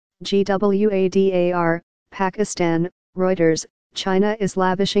GWADAR, Pakistan, Reuters. China is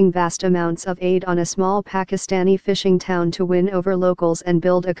lavishing vast amounts of aid on a small Pakistani fishing town to win over locals and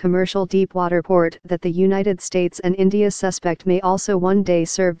build a commercial deep-water port that the United States and India suspect may also one day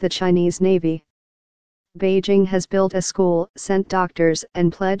serve the Chinese Navy. Beijing has built a school, sent doctors,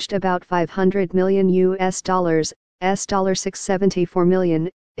 and pledged about $500 million $674 million,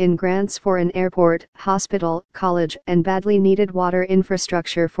 in grants for an airport, hospital, college, and badly needed water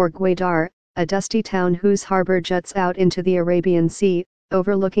infrastructure for Gwadar, a dusty town whose harbor juts out into the Arabian Sea,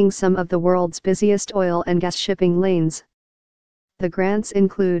 overlooking some of the world's busiest oil and gas shipping lanes. The grants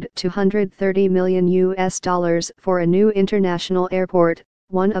include $230 million for a new international airport,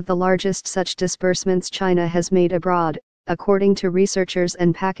 one of the largest such disbursements China has made abroad, according to researchers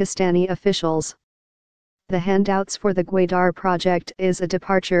and Pakistani officials. The handouts for the Gwadar project is a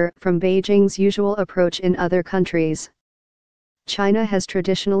departure from Beijing's usual approach in other countries. China has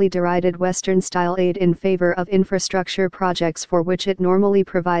traditionally derided Western-style aid in favor of infrastructure projects for which it normally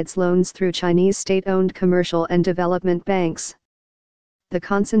provides loans through Chinese state-owned commercial and development banks. The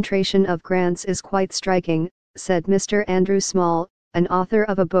concentration of grants is quite striking, said Mr. Andrew Small, an author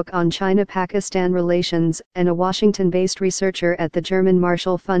of a book on China-Pakistan relations and a Washington-based researcher at the German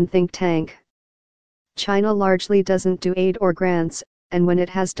Marshall Fund think tank. China largely doesn't do aid or grants, and when it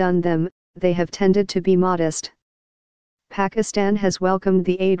has done them, they have tended to be modest. Pakistan has welcomed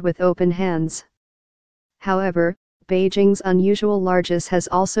the aid with open hands. However, Beijing's unusual largesse has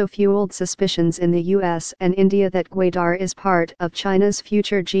also fueled suspicions in the US and India that Gwadar is part of China's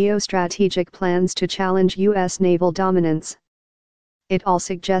future geostrategic plans to challenge US naval dominance. It all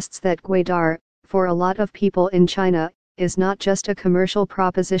suggests that Gwadar, for a lot of people in China, is not just a commercial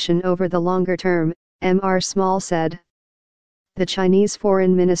proposition over the longer term, Mr. Small said. The Chinese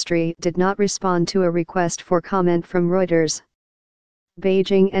Foreign Ministry did not respond to a request for comment from Reuters.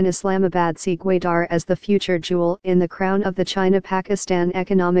 Beijing and Islamabad see Gwadar as the future jewel in the crown of the China-Pakistan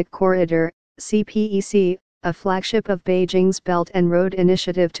Economic Corridor, CPEC, a flagship of Beijing's Belt and Road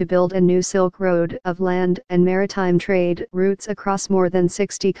Initiative to build a new Silk Road of land and maritime trade routes across more than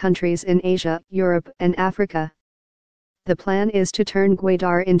 60 countries in Asia, Europe, and Africa. The plan is to turn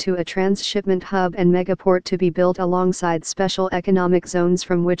Gwadar into a transshipment hub and megaport to be built alongside special economic zones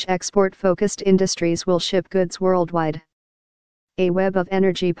from which export-focused industries will ship goods worldwide. A web of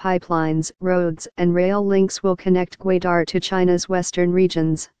energy pipelines, roads, and rail links will connect Gwadar to China's western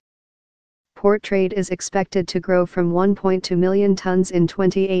regions. Port trade is expected to grow from 1.2 million tons in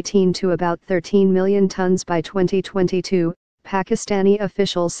 2018 to about 13 million tons by 2022, Pakistani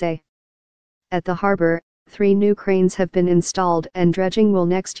officials say. At the harbor, 3 new cranes have been installed and dredging will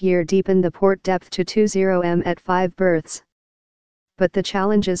next year deepen the port depth to 20 m at 5 berths. But the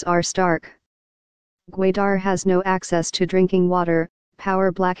challenges are stark. Gwadar has no access to drinking water,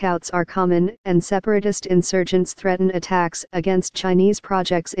 power blackouts are common, and separatist insurgents threaten attacks against Chinese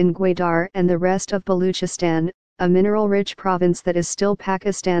projects in Gwadar and the rest of Baluchistan, a mineral-rich province that is still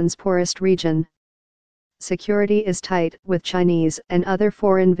Pakistan's poorest region. Security is tight, with Chinese and other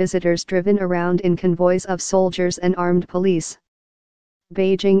foreign visitors driven around in convoys of soldiers and armed police.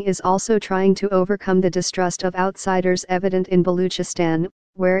 Beijing is also trying to overcome the distrust of outsiders evident in Baluchistan,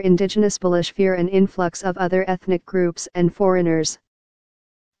 where indigenous Baluch fear an influx of other ethnic groups and foreigners.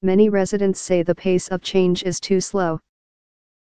 Many residents say the pace of change is too slow.